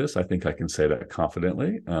positivist. I think I can say that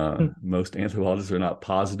confidently. Most anthropologists are not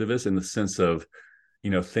positivists in the sense of,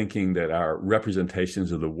 thinking that our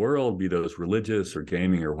representations of the world, be those religious or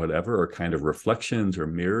gaming or whatever, are kind of reflections or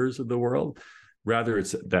mirrors of the world. Rather,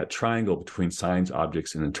 it's that triangle between signs,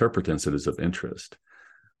 objects, and interpretants that is of interest.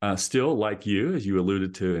 Still, like you, as you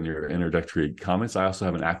alluded to in your introductory comments, I also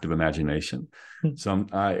have an active imagination. So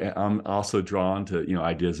I'm also drawn to,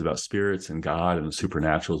 ideas about spirits and God and the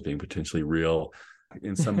supernatural as being potentially real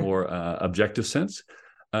in some more objective sense.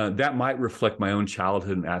 That might reflect my own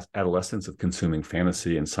childhood and adolescence of consuming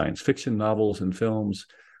fantasy and science fiction novels and films,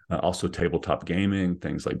 also tabletop gaming,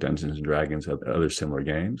 things like Dungeons and Dragons, other similar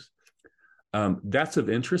games. That's of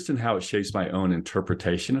interest in how it shapes my own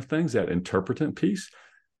interpretation of things, that interpretant piece.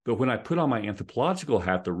 But when I put on my anthropological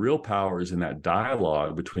hat, the real power is in that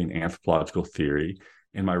dialogue between anthropological theory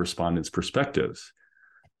and my respondents' perspectives.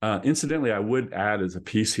 Incidentally, I would add as a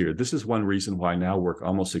piece here, this is one reason why I now work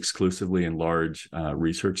almost exclusively in large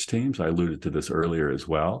research teams. I alluded to this earlier as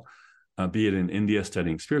well, be it in India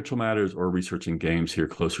studying spiritual matters or researching games here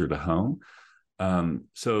closer to home.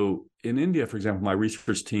 So in India, for example, my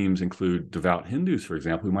research teams include devout Hindus, for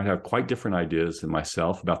example, who might have quite different ideas than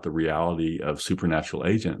myself about the reality of supernatural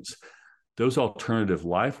agents. Those alternative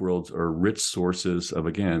life worlds are rich sources of,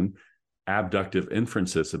 again, abductive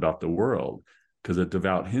inferences about the world, because a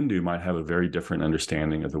devout Hindu might have a very different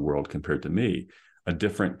understanding of the world compared to me. a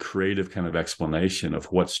different creative kind of explanation of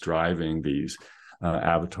what's driving these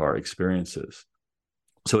avatar experiences.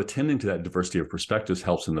 So attending to that diversity of perspectives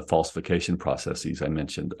helps in the falsification processes I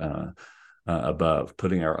mentioned above,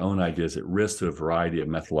 putting our own ideas at risk through a variety of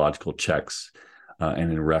methodological checks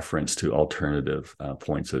and in reference to alternative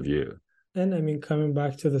points of view. And I mean, coming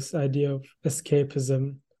back to this idea of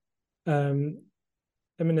escapism,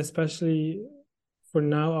 I mean, especially for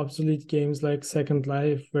now, obsolete games like Second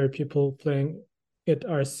Life, where people playing it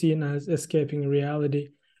are seen as escaping reality.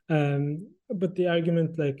 But the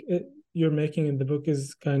argument you're making in the book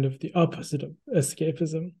is kind of the opposite of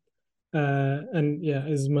escapism. And yeah,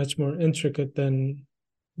 is much more intricate than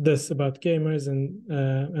this about gamers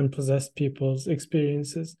and possessed people's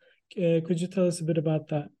experiences. Could you tell us a bit about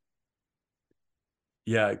that?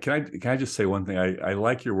 Yeah, can I just say one thing? I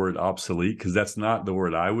like your word obsolete, because that's not the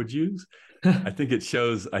word I would use. I think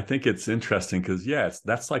it's interesting because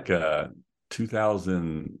that's like a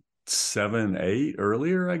 2007, 8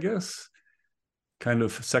 earlier, I guess, kind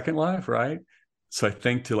of Second Life, right? So I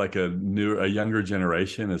think to like a younger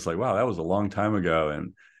generation, it's like, wow, that was a long time ago.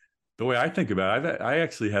 And the way I think about it, I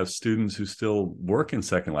actually have students who still work in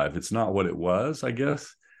Second Life. It's not what it was, I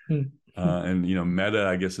guess. And Meta,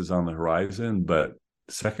 I guess, is on the horizon, but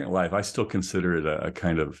Second Life, I still consider it a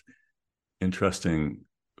kind of interesting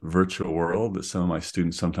virtual world that some of my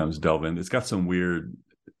students sometimes delve in. It's got some weird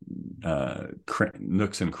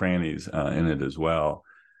nooks and crannies in it as well.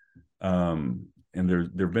 And there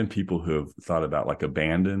have been people who have thought about like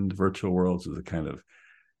abandoned virtual worlds as a kind of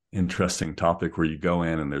interesting topic, where you go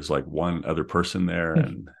in and there's like one other person there,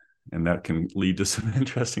 and that can lead to some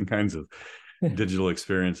interesting kinds of digital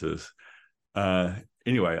experiences.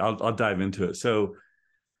 Anyway, I'll dive into it. So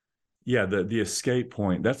yeah, the escape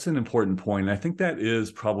point, that's an important point. And I think that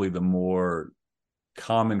is probably the more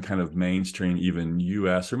common kind of mainstream, even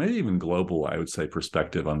US or maybe even global, I would say,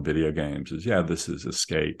 perspective on video games is, this is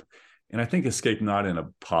escape. And I think escape not in a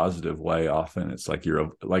positive way. Often it's like you're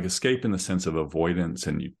like escape in the sense of avoidance,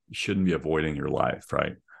 and you shouldn't be avoiding your life,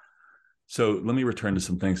 right? So let me return to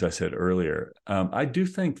some things I said earlier. I do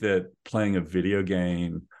think that playing a video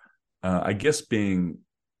game, I guess being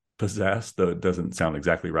possessed, though it doesn't sound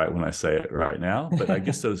exactly right when I say it right now, but I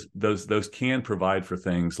guess those can provide for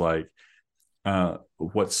things like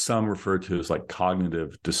what some refer to as like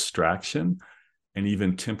cognitive distraction, and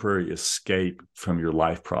even temporary escape from your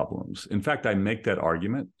life problems. In fact, I make that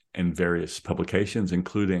argument in various publications,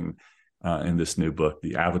 including in this new book,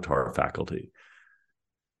 The Avatar Faculty.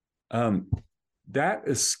 That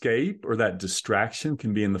escape or that distraction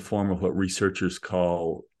can be in the form of what researchers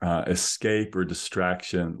call escape or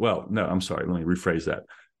distraction. Well, no, I'm sorry. Let me rephrase that.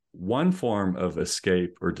 One form of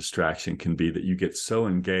escape or distraction can be that you get so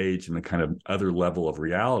engaged in the kind of other level of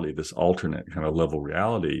reality, this alternate kind of level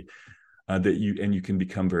reality, that you can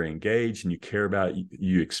become very engaged and you care about,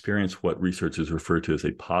 you experience what researchers refer to as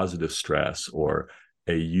a positive stress, or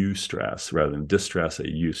a eustress, rather than distress, a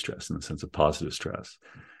eustress in the sense of positive stress.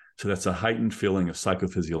 So that's a heightened feeling of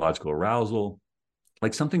psychophysiological arousal,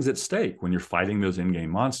 like something's at stake when you're fighting those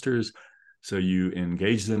in-game monsters. So you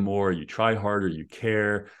engage them more, you try harder, you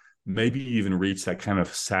care. Maybe you even reach that kind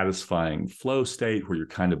of satisfying flow state where you're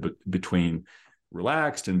kind of between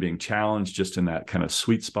relaxed and being challenged, just in that kind of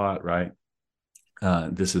sweet spot, right?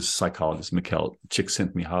 This is psychologist Mikhail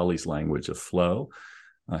Csikszentmihalyi's language of flow.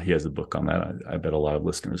 He has a book on that. I bet a lot of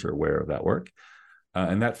listeners are aware of that work.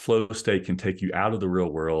 And that flow state can take you out of the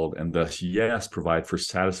real world and thus, provide for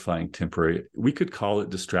satisfying temporary, we could call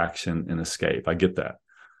it distraction and escape. I get that.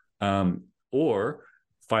 Or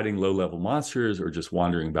fighting low-level monsters or just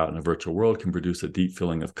wandering about in a virtual world can produce a deep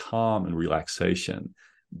feeling of calm and relaxation,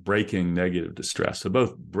 breaking negative distress. So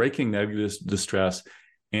both breaking negative distress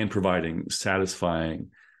and providing satisfying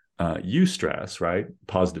eustress, right?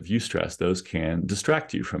 Positive eustress, those can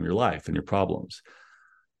distract you from your life and your problems.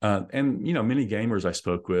 And many gamers I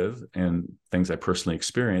spoke with and things I personally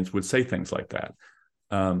experienced would say things like that.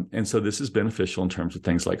 And so this is beneficial in terms of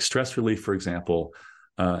things like stress relief, for example.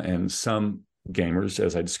 And some gamers,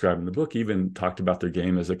 as I described in the book, even talked about their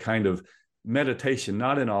game as a kind of meditation,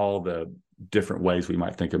 not in all the different ways we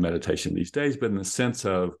might think of meditation these days, but in the sense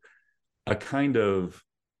of a kind of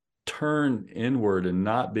turn inward and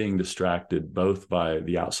not being distracted both by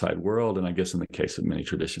the outside world, and I guess in the case of many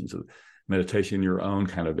traditions of meditation, your own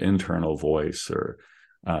kind of internal voice or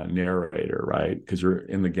narrator, right? Because you're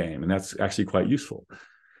in the game, and that's actually quite useful.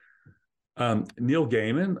 Neil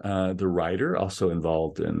Gaiman, the writer, also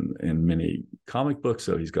involved in many comic books,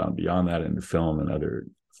 so he's gone beyond that into film and other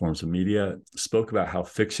forms of media, spoke about how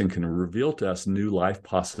fiction can reveal to us new life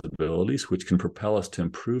possibilities, which can propel us to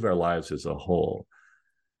improve our lives as a whole.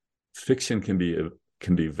 fiction can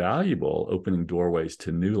be valuable, opening doorways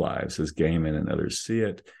to new lives as Gaiman and others see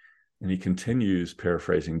it. And he continues,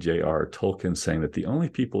 paraphrasing J.R. Tolkien, saying that the only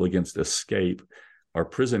people against escape are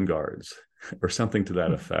prison guards, or something to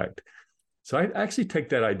that effect. So I actually take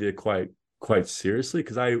that idea quite seriously,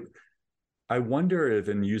 because I wonder if,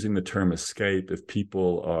 in using the term escape, if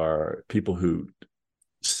people who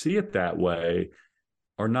see it that way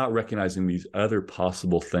are not recognizing these other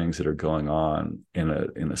possible things that are going on in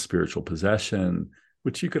a spiritual possession,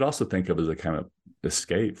 which you could also think of as a kind of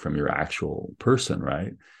escape from your actual person,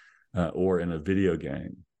 right? Or in a video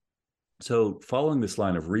game. So following this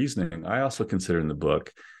line of reasoning, I also consider in the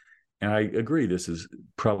book, and I agree this is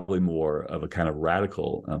probably more of a kind of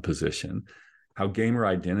radical position, how gamer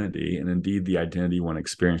identity, and indeed the identity one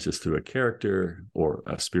experiences through a character or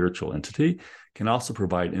a spiritual entity, can also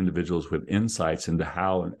provide individuals with insights into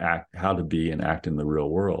how to be and act in the real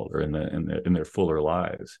world, or in their fuller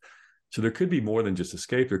lives. So there could be more than just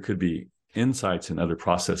escape. There could be insights and other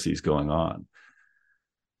processes going on.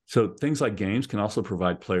 So things like games can also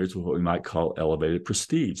provide players with what we might call elevated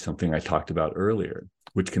prestige, something I talked about earlier,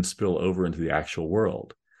 which can spill over into the actual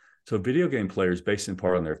world. So video game players, based in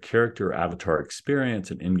part on their character or avatar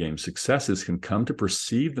experience and in-game successes, can come to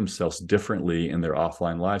perceive themselves differently in their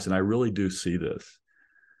offline lives. And I really do see this.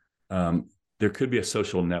 There could be a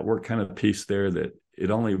social network kind of piece there, that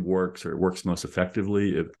it only works, or it works most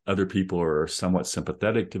effectively, if other people are somewhat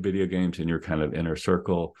sympathetic to video games in your kind of inner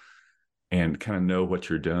circle and kind of know what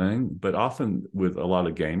you're doing. But often with a lot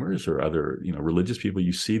of gamers or other, religious people,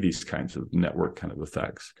 you see these kinds of network kind of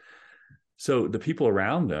effects. So the people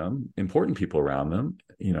around them, important people around them,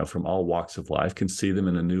 from all walks of life, can see them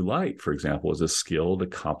in a new light, for example, as a skilled,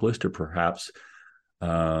 accomplished, or perhaps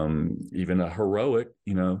even a heroic,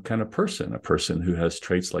 kind of person, a person who has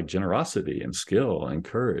traits like generosity and skill and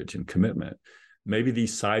courage and commitment. Maybe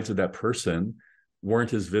these sides of that person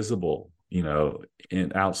weren't as visible,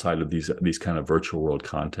 in outside of these kind of virtual world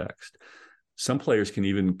context. Some players can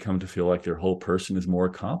even come to feel like their whole person is more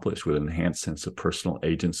accomplished, with an enhanced sense of personal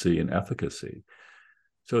agency and efficacy.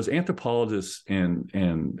 So as anthropologists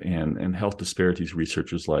and health disparities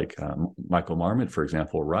researchers like Michael Marmot, for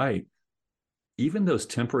example, write, even those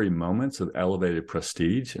temporary moments of elevated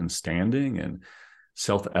prestige and standing and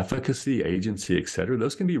self-efficacy, agency, et cetera,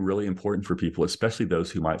 those can be really important for people, especially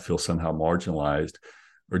those who might feel somehow marginalized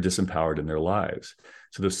or disempowered in their lives.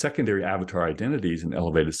 So those secondary avatar identities and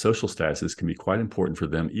elevated social statuses can be quite important for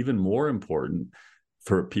them, even more important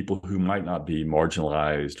for people who might not be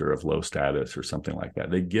marginalized or of low status or something like that.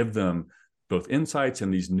 They give them both insights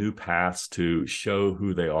and these new paths to show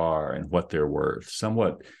who they are and what they're worth,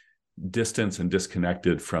 somewhat distant and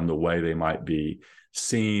disconnected from the way they might be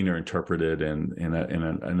seen or interpreted in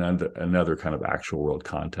another kind of actual world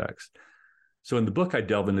context. So in the book, I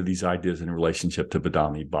delve into these ideas in relationship to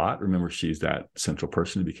Badami Bhat. Remember, she's that central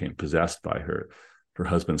person who became possessed by her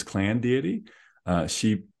husband's clan deity.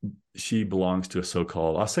 She belongs to a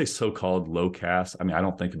so-called low caste. I mean, I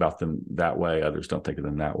don't think about them that way. Others don't think of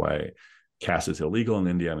them that way. Caste is illegal in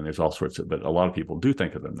India. I mean, there's all sorts of, but a lot of people do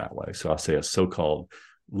think of them that way. So I'll say a so-called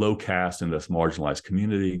low caste and thus marginalized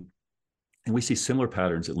community. And we see similar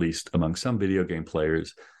patterns, at least among some video game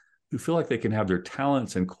players, who feel like they can have their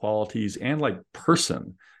talents and qualities and like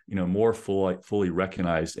person, more fully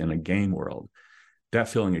recognized in a game world. That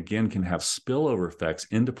feeling, again, can have spillover effects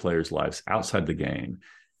into players' lives outside the game.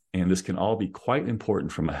 And this can all be quite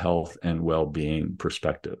important from a health and well-being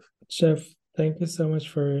perspective. Jeff, thank you so much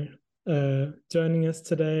for joining us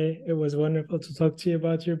today. It was wonderful to talk to you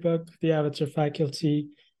about your book, The Avatar Faculty,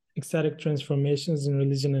 Ecstatic Transformations in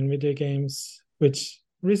Religion and Video Games, which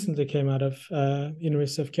recently came out of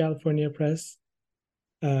University of California Press.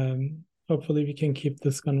 Hopefully we can keep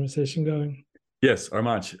this conversation going. Yes,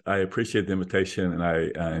 Armand, I appreciate the invitation and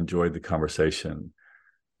I enjoyed the conversation.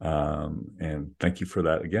 And thank you for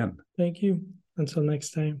that again. Thank you. Until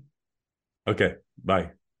next time. Okay,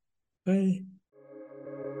 bye. Bye.